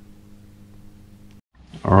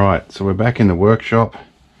 Alright, so we're back in the workshop,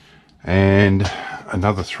 and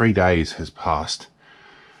another 3 days has passed.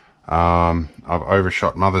 I've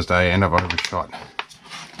overshot Mother's Day, and I've overshot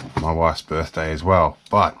my wife's birthday as well,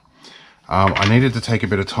 but I needed to take a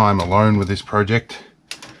bit of time alone with this project,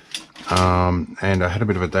 and I had a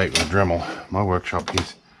bit of a date with a Dremel. My workshop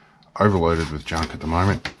is overloaded with junk at the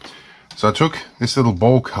moment, so I took this little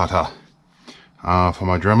ball cutter for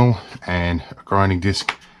my Dremel, and a grinding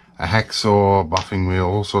disc, a hacksaw, buffing wheel,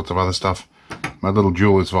 all sorts of other stuff, my little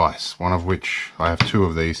jeweler's vice, one of which I have 2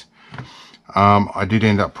 of these. I did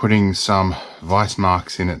end up putting some vice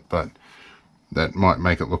marks in it, but that might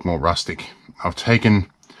make it look more rustic. I've taken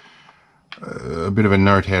a bit of a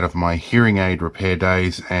note out of my hearing aid repair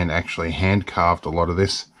days and actually hand carved a lot of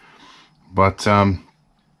this, but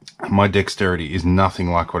my dexterity is nothing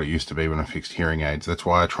like what it used to be when I fixed hearing aids. That's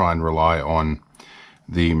why I try and rely on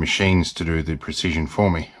the machines to do the precision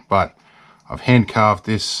for me. But I've hand carved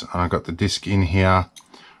this, and I've got the disc in here,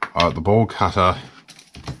 the ball cutter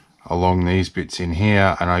along these bits in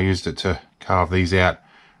here, and I used it to carve these out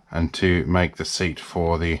and to make the seat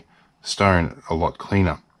for the stone a lot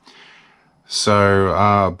cleaner.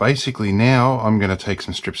 So basically now I'm going to take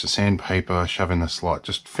some strips of sandpaper, shove in the slot,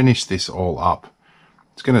 just finish this all up.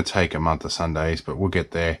 It's going to take a month of Sundays, but we'll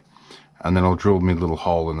get there. And then I'll drill me a little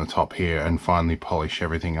hole in the top here and finally polish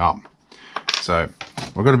everything up. So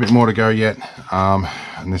we've got a bit more to go yet,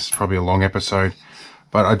 and this is probably a long episode,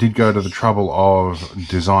 but I did go to the trouble of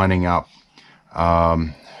designing up a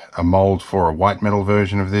mold for a white metal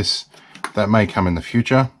version of this. That may come in the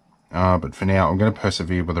future, but for now I'm going to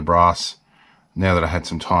persevere with the brass now that I had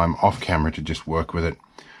some time off camera to just work with it.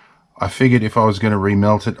 I figured if I was going to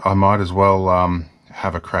remelt it, I might as well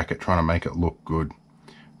have a crack at trying to make it look good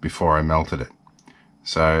before I melted it.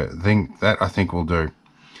 So I think will do.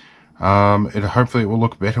 Hopefully it will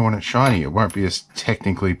look better when it's shiny. It won't be as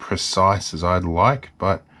technically precise as I'd like,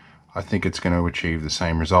 but I think it's going to achieve the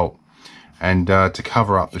same result. And to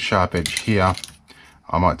cover up the sharp edge here,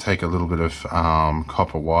 I might take a little bit of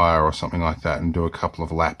copper wire or something like that and do a couple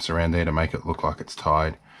of laps around there to make it look like it's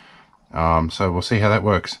tied. So we'll see how that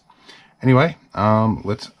works. Anyway,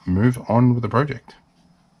 let's move on with the project.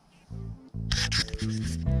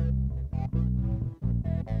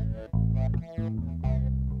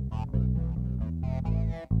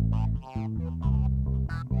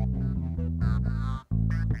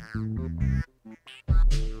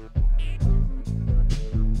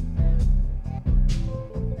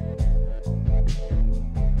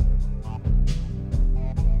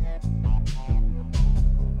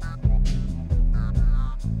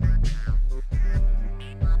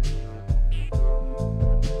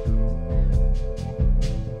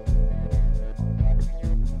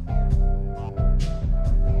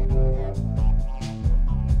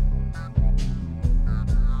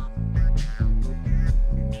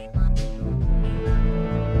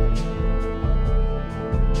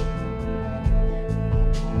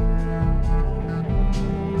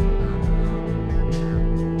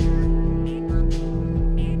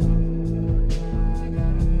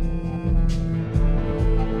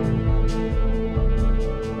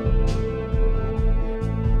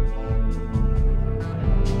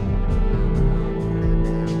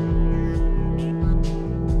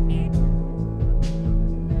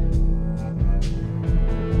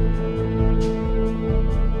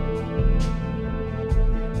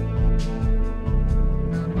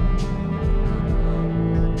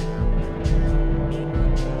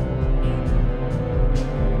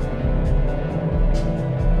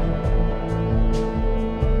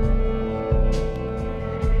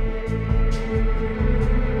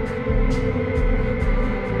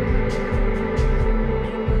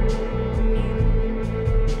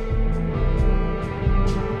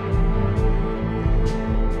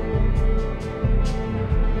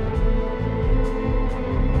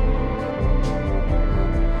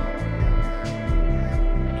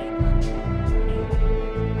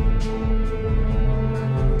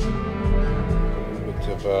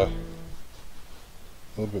 A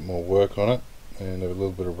little bit more work on it and a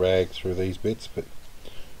little bit of rag through these bits, but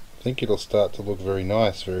I think it'll start to look very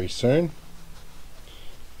nice very soon.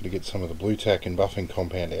 To get some of the blue tack and buffing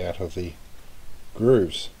compound out of the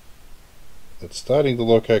grooves. It's starting to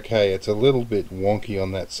look okay. It's a little bit wonky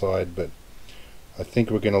on that side, but I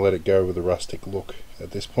think we're going to let it go with a rustic look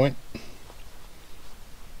at this point.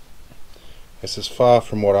 This is far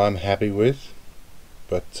from what I'm happy with,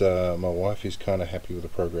 but my wife is kind of happy with the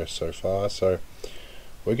progress so far, so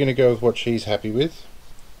we're going to go with what she's happy with.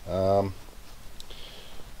 I'm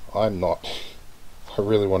not. I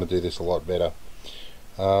really want to do this a lot better.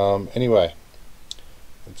 Anyway,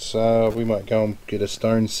 it's, we might go and get a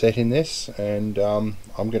stone set in this, and I'm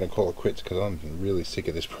going to call it quits because I'm really sick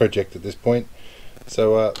of this project at this point.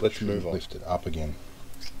 So let's move on. Lift it up again.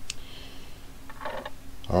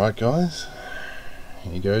 Alright guys,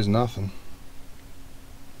 here goes nothing.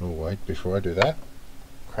 Oh wait, before I do that,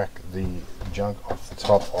 crack the junk off the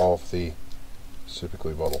top of the super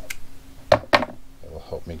glue bottle. That will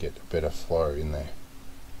help me get a better flow in there.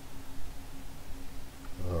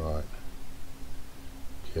 Alright,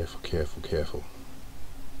 careful, careful, careful.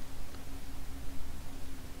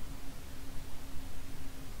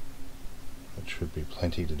 should be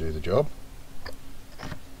plenty to do the job.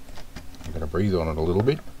 I'm going to breathe on it a little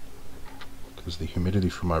bit because the humidity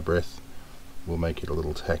from my breath will make it a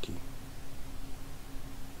little tacky.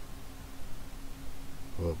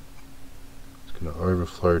 Well, it's going to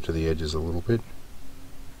overflow to the edges a little bit.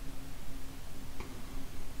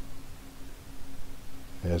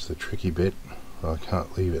 There's the tricky bit. Well, I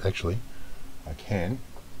can't leave it. Actually, I can,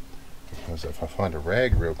 because if I find a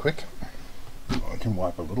rag real quick, I can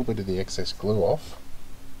wipe a little bit of the excess glue off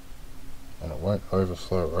and it won't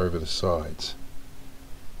overflow over the sides.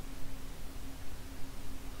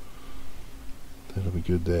 That'll be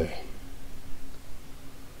good there.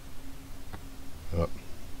 Oh.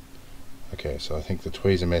 Okay, so I think the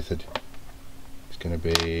tweezer method is going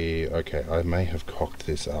to be... Okay, I may have cocked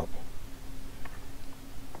this up,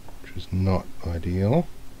 which is not ideal,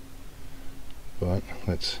 but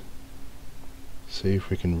let's see if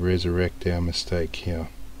we can resurrect our mistake here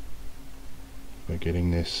by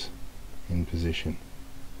getting this in position.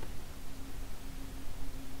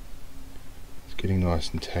 It's getting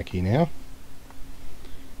nice and tacky now.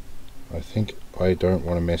 I think I don't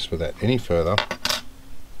want to mess with that any further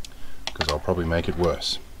because I'll probably make it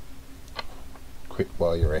worse. Quit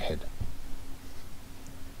while you're ahead.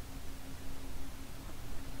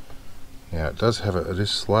 Now it does have it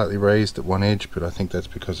is slightly raised at one edge, but I think that's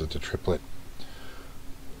because it's a triplet.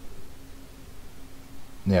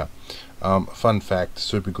 Now, fun fact,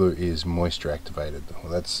 super glue is moisture activated.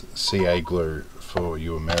 Well, that's CA glue for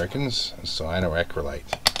you Americans, cyanoacrylate.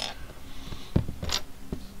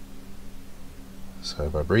 So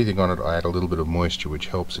by breathing on it, I add a little bit of moisture, which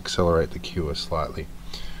helps accelerate the cure slightly.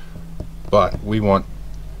 But we want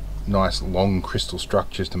nice long crystal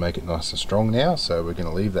structures to make it nice and strong now, so we're going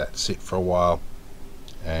to leave that sit for a while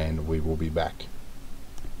and we will be back.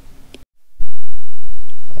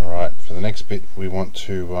 Alright, for the next bit we want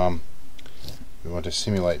to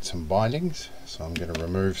simulate some bindings, so I'm going to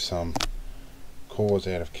remove some cores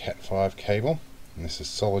out of Cat 5 cable, and this is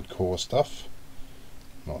solid core stuff,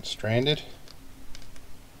 not stranded.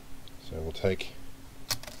 So we'll take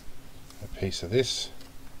a piece of this,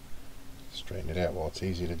 straighten it out while it's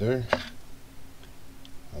easy to do,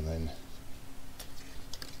 and then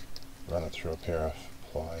run it through a pair of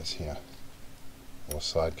pliers here, or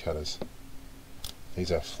side cutters.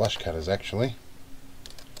 These are flush cutters actually.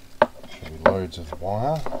 Should be loads of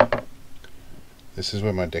wire. This is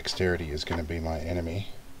where my dexterity is going to be my enemy.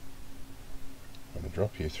 I'm going to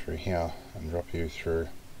drop you through here and drop you through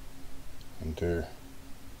and do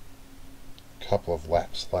a couple of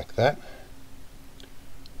laps like that.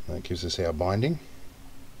 And that gives us our binding.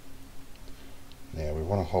 Now we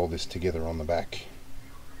want to hold this together on the back.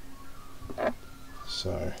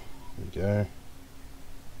 So here we go.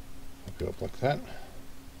 Hook it up like that.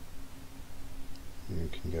 You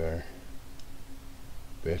can go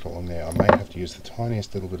bet along there. I may have to use the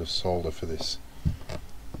tiniest little bit of solder for this.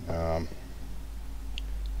 I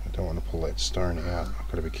don't want to pull that stone out. I've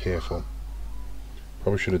got to be careful.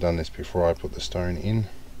 Probably should have done this before I put the stone in.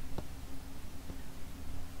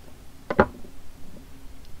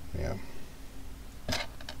 Yeah. These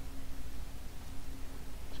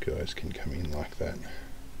guys can come in like that.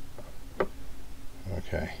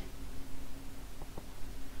 Okay.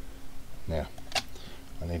 Now,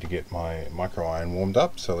 I need to get my micro iron warmed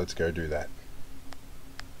up, so let's go do that.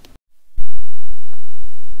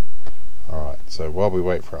 Alright, so while we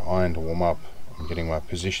wait for our iron to warm up, I'm getting my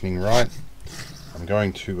positioning right. I'm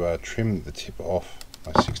going to trim the tip off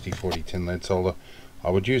my 60/40 tin lead solder.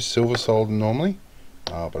 I would use silver solder normally,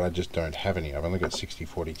 but I just don't have any. I've only got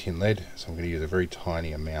 60/40 tin lead, so I'm going to use a very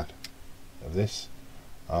tiny amount of this.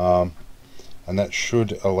 And that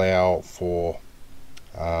should allow for,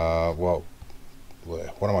 well,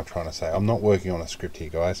 what am I trying to say? I'm not working on a script here,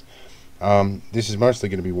 guys. This is mostly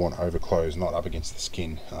going to be worn over clothes, not up against the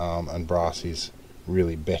skin, and brass is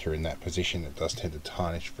really better in that position. It does tend to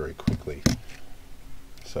tarnish very quickly.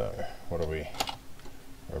 So what are we?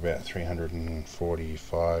 We're about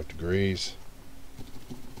 345 degrees.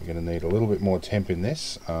 We're going to need a little bit more temp in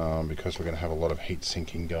this because we're going to have a lot of heat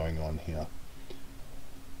sinking going on here.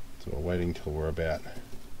 So we're waiting till we're about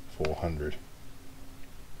 400.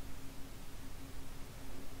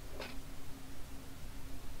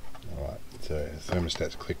 Alright, so the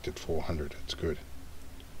thermostat's clicked at 400, that's good.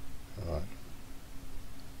 Alright.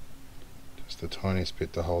 Just the tiniest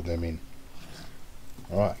bit to hold them in.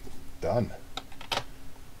 Alright, done.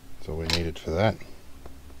 That's all we needed for that.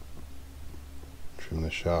 Trim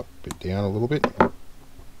the sharp bit down a little bit.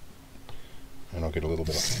 And I'll get a little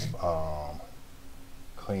bit of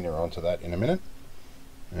cleaner onto that in a minute.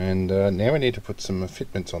 And now we need to put some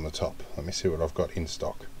fitments on the top. Let me see what I've got in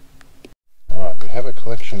stock. Alright, have a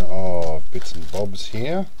collection of bits and bobs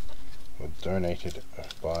here, donated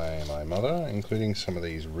by my mother, including some of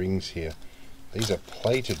these rings here. These are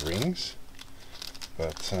plated rings,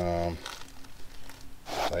 but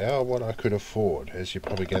they are what I could afford. As you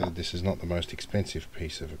probably gathered, this is not the most expensive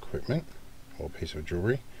piece of equipment or piece of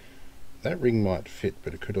jewellery. That ring might fit,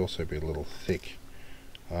 but it could also be a little thick.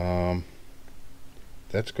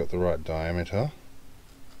 That's got the right diameter,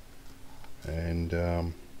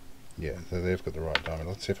 and yeah, so they've got the right diameter.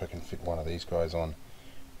 Let's see if I can fit one of these guys on.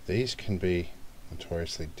 These can be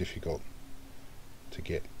notoriously difficult to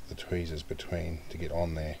get the tweezers between, to get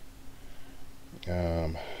on there,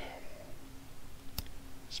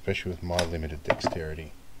 especially with my limited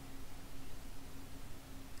dexterity.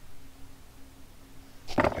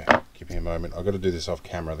 Okay, give me a moment. I've got to do this off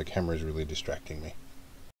camera. The camera is really distracting me.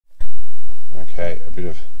 Okay, a bit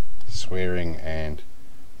of swearing and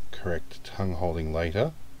correct tongue holding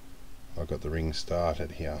later. I've got the ring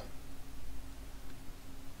started here.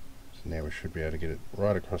 So now we should be able to get it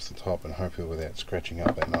right across the top, and hopefully without scratching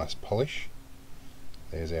up that nice polish.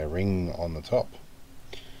 There's our ring on the top.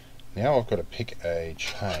 Now I've got to pick a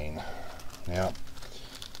chain. Now,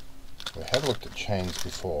 we have looked at chains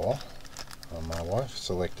before. My wife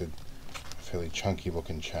selected a fairly chunky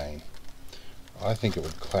looking chain. I think it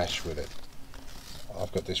would clash with it.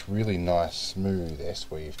 I've got this really nice smooth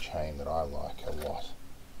S-weave chain that I like a lot.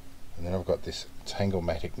 And then I've got this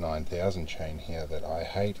Tanglematic 9000 chain here that I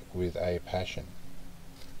hate with a passion.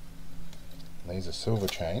 And these are silver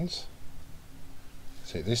chains.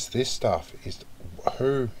 See, this stuff is,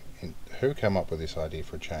 who came up with this idea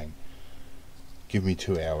for a chain? Give me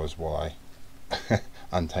 2 hours while I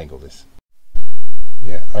untangle this.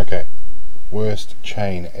 Yeah, okay. Worst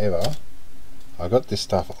chain ever. I got this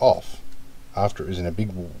stuff off after it was in a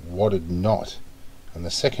big wadded knot, and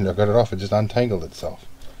the second I got it off, it just untangled itself.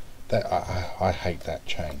 That I hate that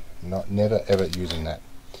chain. Never ever using that.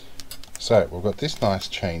 So we've got this nice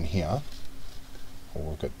chain here, or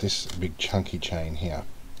we've got this big chunky chain here.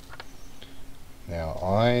 Now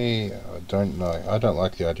I don't know. I don't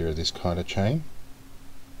like the idea of this kind of chain,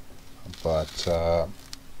 but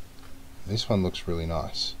this one looks really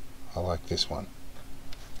nice. I like this one.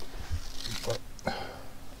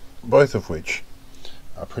 Both of which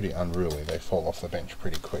are pretty unruly. They fall off the bench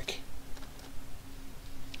pretty quick.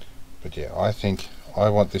 But yeah, I think I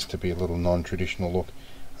want this to be a little non-traditional look,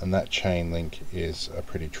 and that chain link is a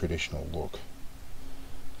pretty traditional look.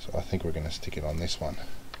 So I think we're going to stick it on this one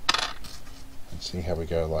and see how we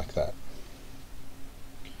go like that.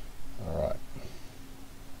 Alright,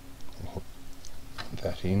 I'll hook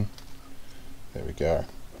that in. There we go.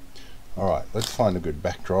 Alright, let's find a good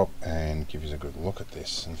backdrop and give you a good look at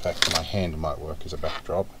this. In fact, my hand might work as a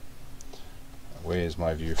backdrop. Where's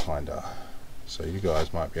my viewfinder? So you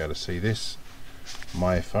guys might be able to see this.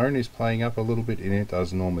 My phone is playing up a little bit, and it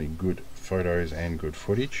does normally good photos and good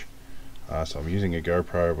footage. So I'm using a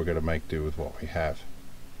GoPro. We're going to make do with what we have.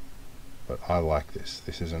 But I like this.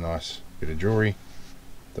 This is a nice bit of jewellery.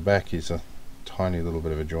 The back is a tiny little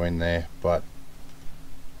bit of a join there, but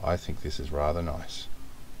I think this is rather nice.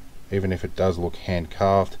 Even if it does look hand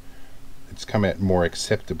carved, it's come out more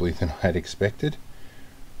acceptably than I had expected.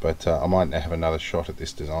 But I might have another shot at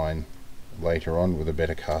this design later on with a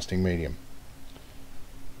better casting medium.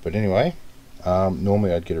 But anyway,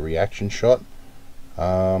 normally I'd get a reaction shot.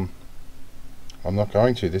 I'm not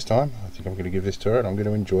going to this time. I think I'm going to give this to her, and I'm going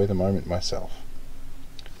to enjoy the moment myself.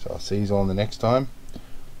 So I'll see you all the next time.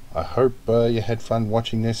 I hope you had fun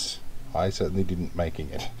watching this. I certainly didn't making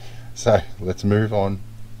it. So let's move on.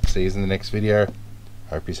 See you in the next video.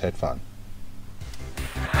 Hope you've had fun.